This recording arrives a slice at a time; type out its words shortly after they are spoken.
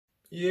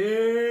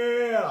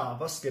Yeah,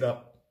 was geht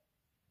ab?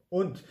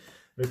 Und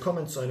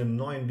willkommen zu einem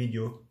neuen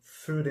Video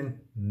für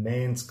den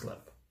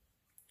MansClub.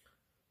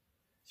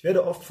 Ich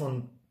werde oft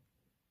von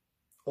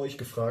euch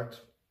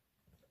gefragt,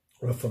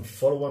 oder von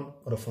Followern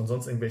oder von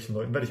sonst irgendwelchen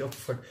Leuten, werde ich oft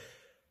gefragt,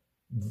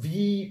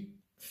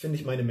 wie finde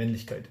ich meine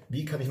Männlichkeit?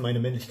 Wie kann ich meine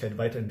Männlichkeit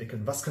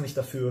weiterentwickeln? Was kann ich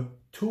dafür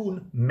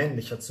tun,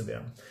 männlicher zu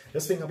werden?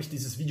 Deswegen habe ich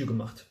dieses Video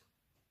gemacht.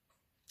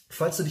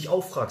 Falls du dich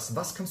auch fragst,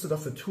 was kannst du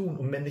dafür tun,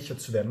 um männlicher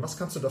zu werden? Was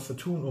kannst du dafür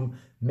tun, um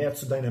mehr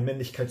zu deiner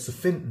Männlichkeit zu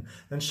finden?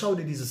 Dann schau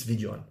dir dieses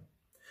Video an.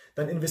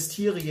 Dann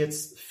investiere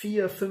jetzt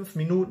 4-5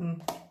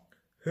 Minuten,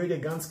 hör dir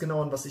ganz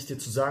genau an, was ich dir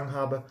zu sagen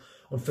habe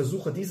und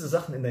versuche diese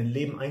Sachen in dein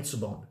Leben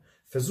einzubauen.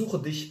 Versuche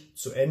dich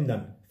zu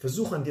ändern.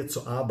 Versuche an dir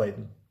zu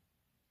arbeiten.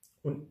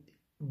 Und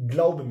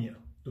glaube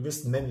mir, du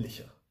wirst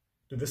männlicher.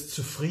 Du wirst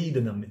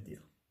zufriedener mit dir.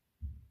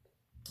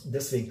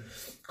 Deswegen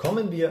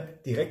kommen wir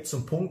direkt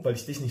zum Punkt, weil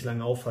ich dich nicht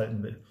lange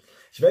aufhalten will.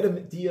 Ich werde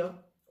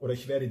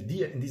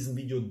dir in diesem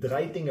Video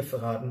 3 Dinge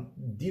verraten,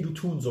 die du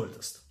tun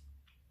solltest.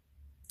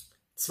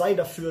 2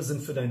 davor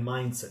sind für dein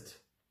Mindset.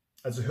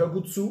 Also hör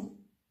gut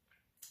zu.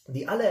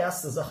 Die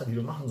allererste Sache, die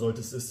du machen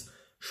solltest, ist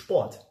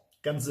Sport.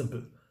 Ganz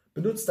simpel.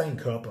 Benutze deinen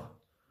Körper.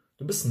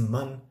 Du bist ein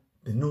Mann,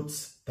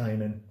 benutze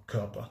deinen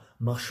Körper.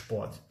 Mach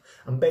Sport.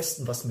 Am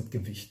besten was mit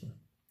Gewichten.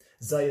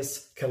 Sei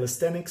es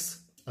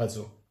Calisthenics,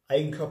 also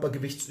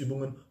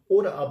Eigenkörpergewichtsübungen,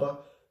 oder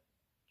aber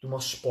du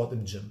machst Sport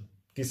im Gym,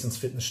 gehst ins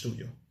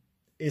Fitnessstudio.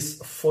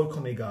 Ist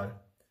vollkommen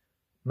egal.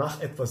 Mach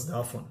etwas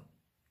davon.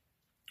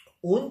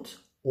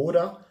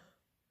 Oder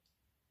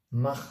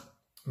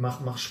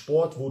mach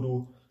Sport, wo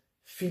du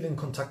viel in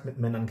Kontakt mit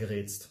Männern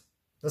gerätst.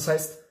 Das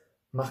heißt,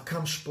 mach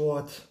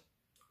Kampfsport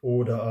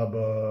oder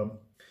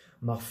aber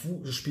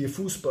spiel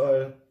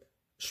Fußball,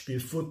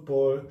 spiel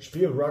Football,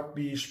 spiel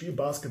Rugby, spiel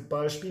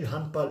Basketball, spiel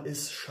Handball,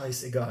 ist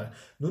scheißegal.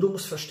 Nur du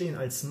musst verstehen,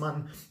 als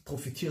Mann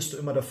profitierst du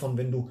immer davon,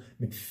 wenn du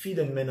mit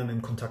vielen Männern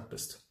in Kontakt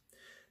bist.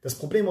 Das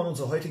Problem an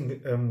unserer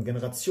heutigen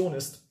Generation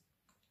ist,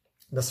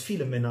 dass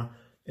viele Männer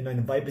in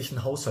einem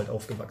weiblichen Haushalt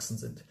aufgewachsen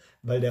sind,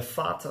 weil der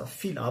Vater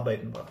viel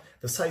arbeiten war.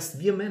 Das heißt,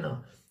 wir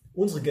Männer,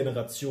 unsere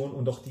Generation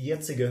und auch die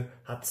jetzige,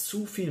 hat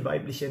zu viel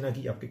weibliche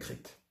Energie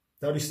abgekriegt.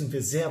 Dadurch sind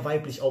wir sehr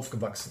weiblich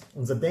aufgewachsen.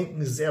 Unser Denken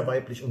ist sehr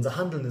weiblich, unser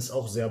Handeln ist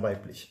auch sehr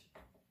weiblich,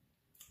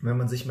 wenn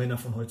man sich Männer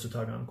von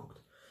heutzutage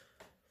anguckt.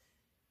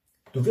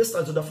 Du wirst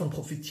also davon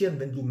profitieren,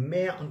 wenn du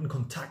mehr in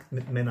Kontakt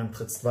mit Männern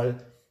trittst,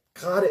 weil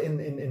gerade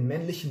in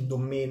männlichen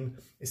Domänen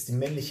ist die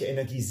männliche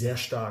Energie sehr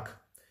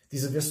stark.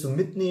 Diese wirst du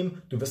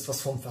mitnehmen, du wirst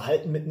was vom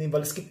Verhalten mitnehmen,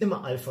 weil es gibt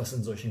immer Alphas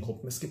in solchen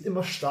Gruppen, es gibt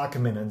immer starke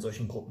Männer in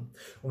solchen Gruppen.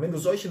 Und wenn du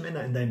solche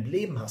Männer in deinem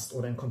Leben hast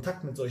oder in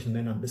Kontakt mit solchen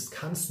Männern bist,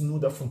 kannst du nur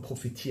davon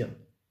profitieren.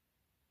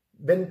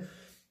 Wenn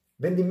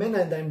die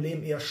Männer in deinem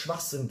Leben eher schwach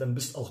sind, dann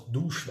bist auch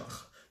du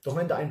schwach. Doch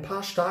wenn da ein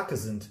paar Starke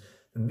sind,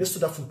 dann wirst du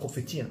davon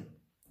profitieren.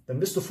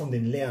 Dann wirst du von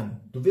denen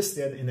lernen. Du wirst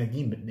deren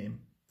Energie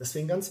mitnehmen.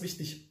 Deswegen ganz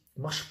wichtig,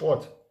 mach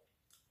Sport.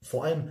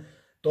 Vor allem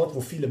dort, wo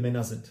viele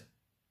Männer sind.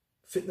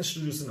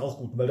 Fitnessstudios sind auch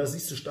gut, weil da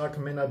siehst du starke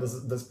Männer,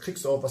 das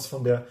kriegst du auch was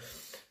von der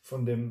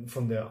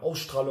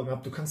Ausstrahlung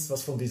ab. Du kannst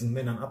was von diesen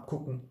Männern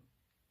abgucken.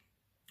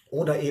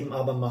 Oder eben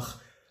aber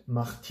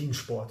mach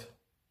Teamsport.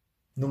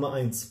 Nummer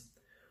 1.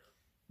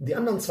 Die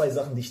anderen 2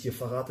 Sachen, die ich dir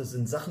verrate,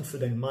 sind Sachen für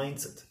dein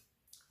Mindset.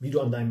 Wie du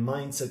an deinem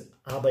Mindset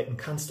arbeiten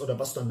kannst oder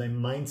was du an deinem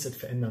Mindset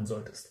verändern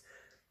solltest.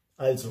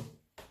 Also,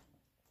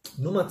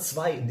 Nummer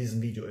 2 in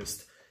diesem Video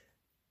ist,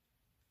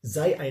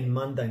 sei ein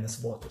Mann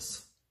deines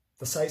Wortes.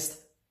 Das heißt,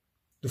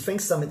 du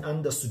fängst damit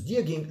an, dass du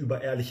dir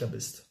gegenüber ehrlicher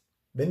bist.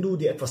 Wenn du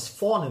dir etwas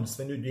vornimmst,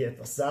 wenn du dir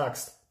etwas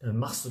sagst, dann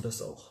machst du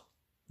das auch.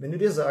 Wenn du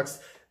dir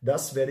sagst,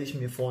 das werde ich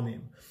mir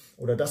vornehmen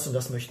oder das und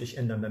das möchte ich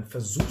ändern, dann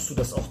versuchst du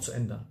das auch zu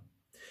ändern.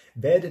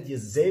 Werde dir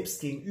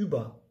selbst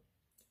gegenüber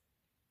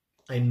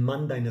ein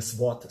Mann deines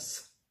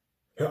Wortes.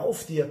 Hör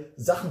auf, dir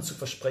Sachen zu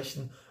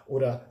versprechen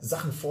oder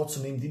Sachen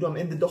vorzunehmen, die du am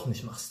Ende doch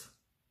nicht machst.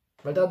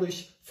 Weil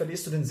dadurch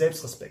verlierst du den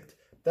Selbstrespekt.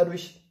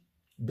 Dadurch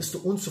bist du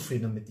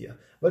unzufriedener mit dir,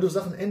 weil du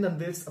Sachen ändern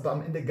willst, aber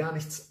am Ende gar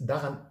nichts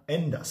daran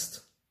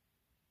änderst.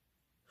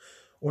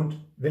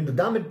 Und wenn du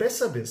damit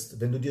besser bist,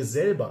 wenn du dir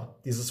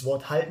selber dieses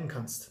Wort halten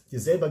kannst, dir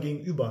selber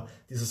gegenüber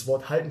dieses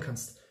Wort halten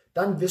kannst,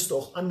 dann wirst du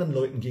auch anderen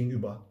Leuten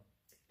gegenüber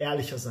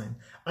ehrlicher sein,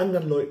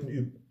 anderen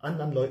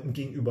Leuten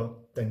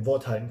gegenüber dein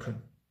Wort halten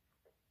können.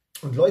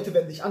 Und Leute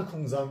werden dich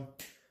angucken und sagen,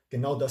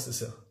 genau das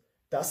ist er.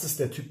 Das ist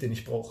der Typ, den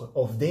ich brauche.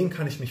 Auf den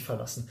kann ich mich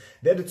verlassen.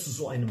 Werde zu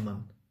so einem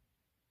Mann.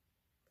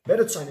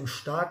 Werde zu einem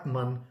starken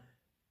Mann,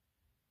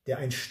 der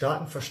einen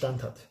starken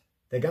Verstand hat,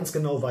 der ganz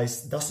genau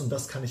weiß, das und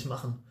das kann ich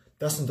machen,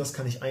 das und das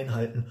kann ich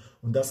einhalten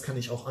und das kann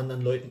ich auch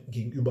anderen Leuten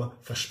gegenüber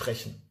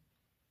versprechen.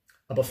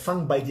 Aber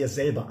fang bei dir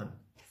selber an.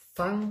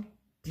 Fang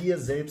dir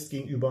selbst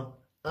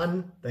gegenüber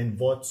an, dein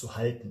Wort zu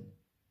halten.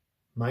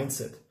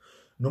 Mindset.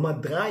 Nummer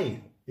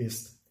 3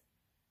 ist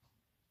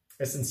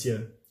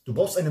essentiell. Du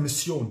brauchst eine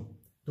Mission.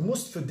 Du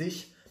musst für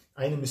dich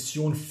eine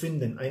Mission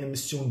finden, eine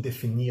Mission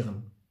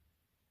definieren.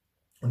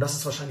 Und das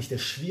ist wahrscheinlich der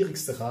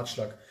schwierigste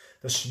Ratschlag,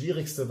 das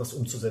Schwierigste, was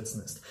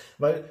umzusetzen ist.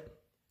 Weil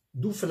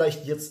du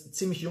vielleicht jetzt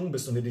ziemlich jung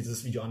bist und dir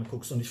dieses Video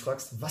anguckst und dich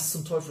fragst, was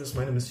zum Teufel ist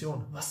meine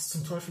Mission? Was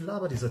zum Teufel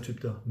labert dieser Typ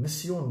da?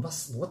 Mission,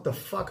 was, what the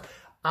fuck?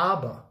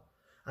 Aber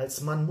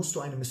als Mann musst du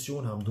eine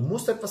Mission haben. Du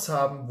musst etwas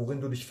haben,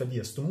 worin du dich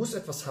verlierst. Du musst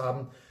etwas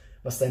haben,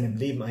 was deinem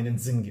Leben einen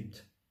Sinn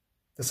gibt.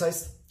 Das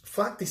heißt,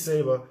 frag dich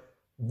selber,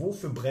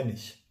 wofür brenne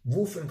ich?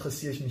 Wofür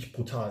interessiere ich mich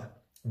brutal?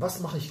 Was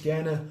mache ich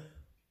gerne,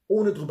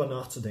 ohne drüber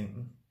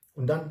nachzudenken?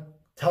 Und dann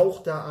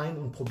tauch da ein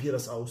und probier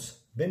das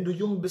aus. Wenn du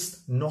jung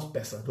bist, noch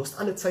besser. Du hast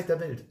alle Zeit der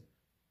Welt.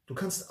 Du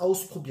kannst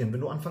ausprobieren.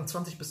 Wenn du Anfang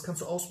 20 bist,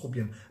 kannst du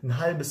ausprobieren. Ein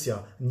halbes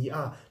Jahr, ein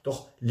Jahr.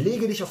 Doch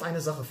lege dich auf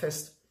eine Sache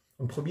fest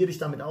und probier dich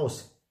damit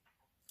aus.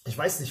 Ich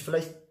weiß nicht,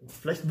 vielleicht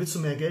willst du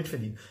mehr Geld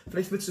verdienen.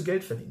 Vielleicht willst du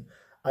Geld verdienen.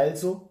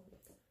 Also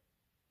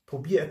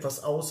probier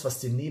etwas aus, was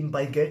dir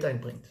nebenbei Geld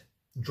einbringt.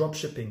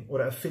 Dropshipping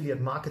oder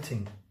Affiliate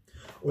Marketing.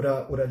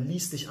 Oder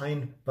lies dich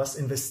ein, was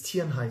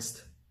investieren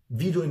heißt.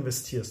 Wie du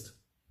investierst.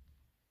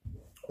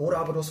 Oder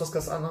aber du hast was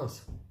ganz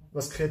anderes.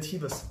 Was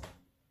Kreatives.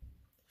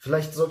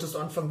 Vielleicht solltest du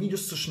anfangen,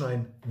 Videos zu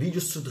schneiden,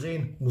 Videos zu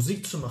drehen,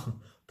 Musik zu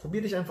machen.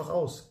 Probier dich einfach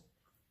aus.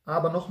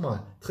 Aber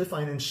nochmal, triff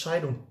eine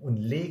Entscheidung und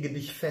lege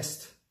dich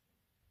fest.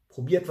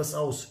 Probier etwas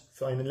aus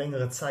für eine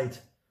längere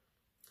Zeit.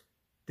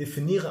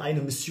 Definiere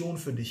eine Mission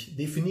für dich.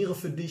 Definiere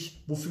für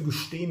dich, wofür du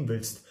stehen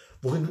willst,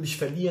 worin du dich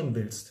verlieren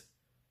willst,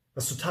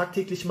 was du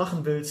tagtäglich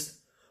machen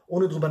willst,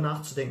 ohne drüber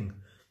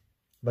nachzudenken.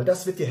 Weil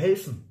das wird dir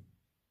helfen.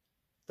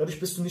 Dadurch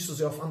bist du nicht so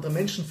sehr auf andere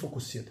Menschen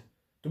fokussiert.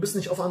 Du bist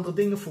nicht auf andere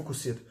Dinge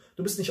fokussiert.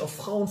 Du bist nicht auf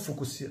Frauen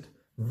fokussiert,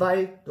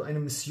 weil du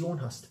eine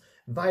Mission hast,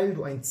 weil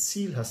du ein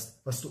Ziel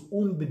hast, was du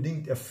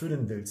unbedingt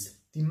erfüllen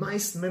willst. Die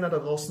meisten Männer da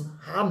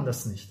draußen haben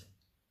das nicht.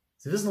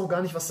 Sie wissen auch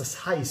gar nicht, was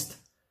das heißt.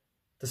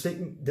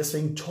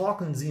 Deswegen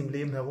torkeln sie im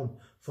Leben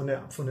herum. Von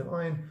dem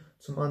einen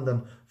zum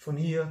anderen, von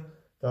hier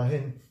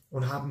dahin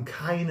und haben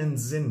keinen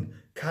Sinn,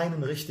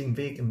 keinen richtigen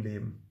Weg im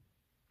Leben.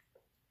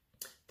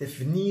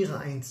 Definiere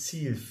ein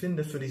Ziel,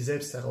 finde für dich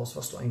selbst heraus,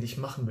 was du eigentlich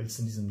machen willst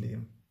in diesem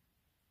Leben.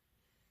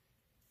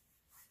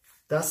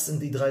 Das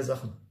sind die 3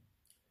 Sachen,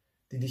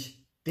 die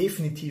dich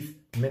definitiv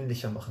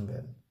männlicher machen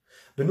werden.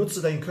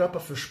 Benutze deinen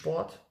Körper für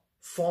Sport,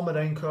 forme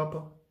deinen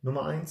Körper,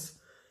 Nummer 1.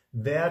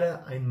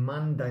 Werde ein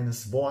Mann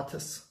deines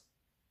Wortes,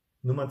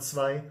 Nummer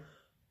 2.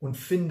 Und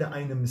finde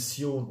eine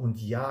Mission und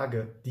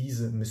jage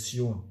diese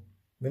Mission.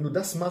 Wenn du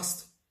das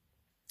machst,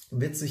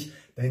 wird sich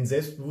dein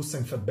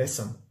Selbstbewusstsein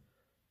verbessern.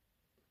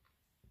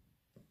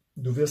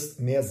 Du wirst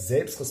mehr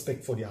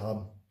Selbstrespekt vor dir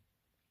haben.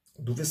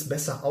 Du wirst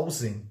besser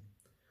aussehen.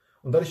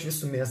 Und dadurch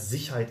wirst du mehr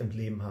Sicherheit im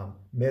Leben haben.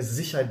 Mehr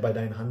Sicherheit bei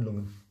deinen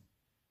Handlungen.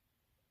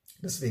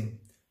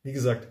 Deswegen, wie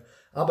gesagt,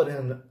 arbeite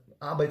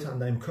an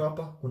deinem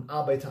Körper und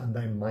arbeite an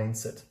deinem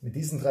Mindset. Mit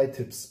diesen 3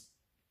 Tipps.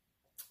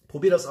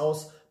 Probier das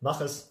aus,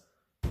 mach es.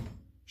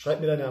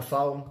 Schreib mir deine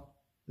Erfahrung.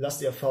 Lass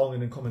die Erfahrung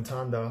in den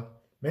Kommentaren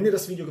da. Wenn dir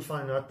das Video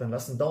gefallen hat, dann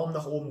lass einen Daumen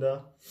nach oben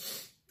da.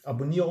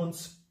 Abonniere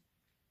uns.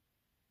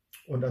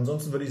 Und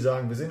ansonsten würde ich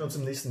sagen, wir sehen uns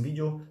im nächsten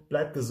Video.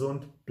 Bleib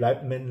gesund,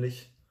 bleib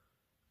männlich.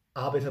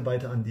 Arbeite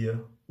weiter an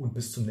dir und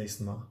bis zum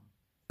nächsten Mal.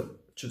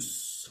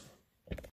 Tschüss.